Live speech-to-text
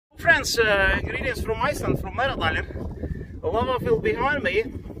Friends, greetings from Iceland, from Meradalir. The lava field behind me,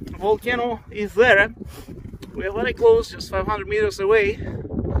 volcano is there. We are very close, just 500 meters away.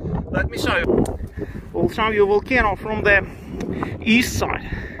 Let me show you. We'll show you volcano from the east side.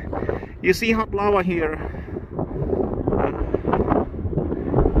 You see hot lava here.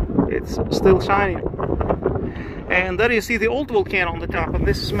 It's still shining. And there you see the old volcano on the top, and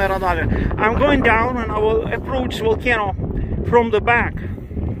this is Meradalir. I'm going down and I will approach volcano from the back.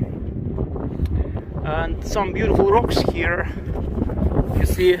 And some beautiful rocks here. You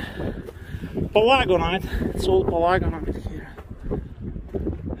see palagonite, it's all palagonite here.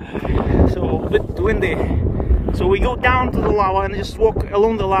 So a bit windy. So we go down to the lava and just walk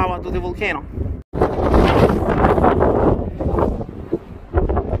along the lava to the volcano.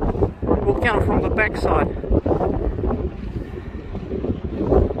 Volcano from the back side.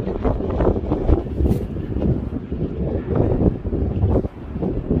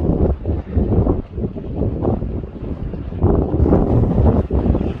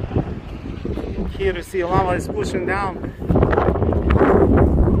 Here you see lava is pushing down.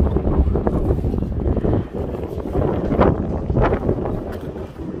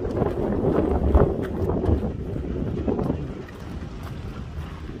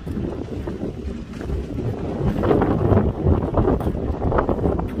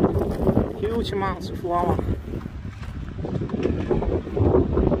 Huge amounts of lava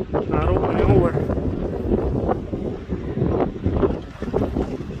are rolling over.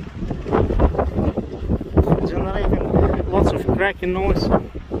 Generating lots of cracking noise.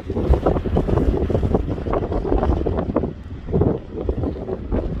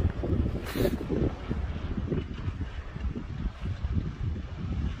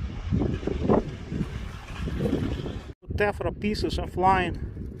 Tephra pieces are flying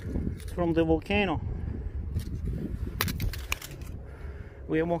from the volcano.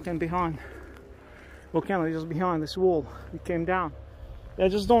 We are walking behind. Volcano is just behind this wall. We came down. I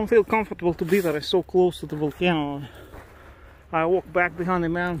just don't feel comfortable to be there. It's so close to the volcano. I walk back behind the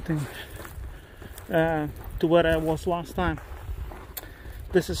mountain to where I was last time.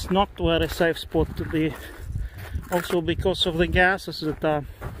 This is not a very safe spot to be. Also because of the gases that are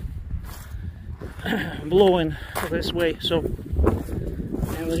blowing this way. So,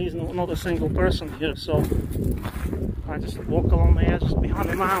 and there is not a single person here. So I just walk along the edges behind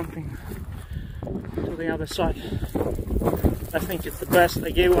the mountain to the other side. I think it's the best. I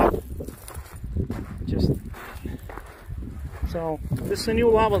gave up. So this is a new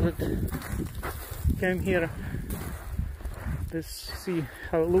lava that came here. See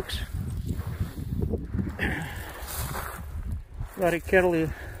how it looks. Very curly,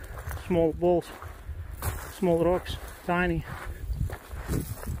 small balls, small rocks, tiny.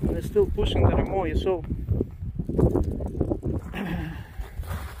 And they're still pushing the more. You saw.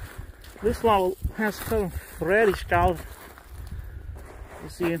 This lava has kind of reddish color. You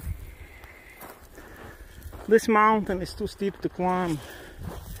see, this mountain is too steep to climb.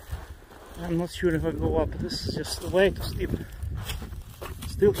 I'm not sure if I go up. This is just way too steep.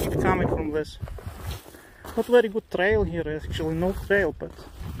 Still keep coming from this. Not very good trail here, actually no trail, but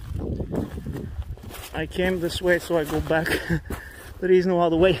I came this way, so I go back. There is no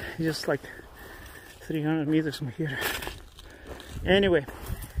other way, just like 300 meters from here. Anyway,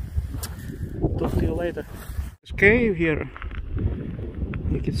 talk to you later. This cave here.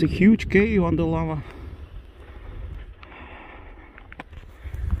 Like it's a huge cave on the lava.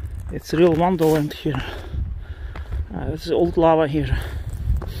 It's real wonderland here. This is old lava here.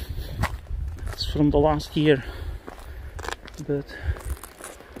 It's from the last year.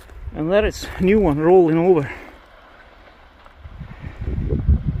 And there is a new one rolling over.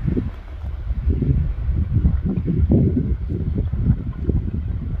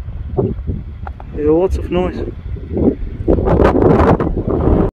 There's lots of noise.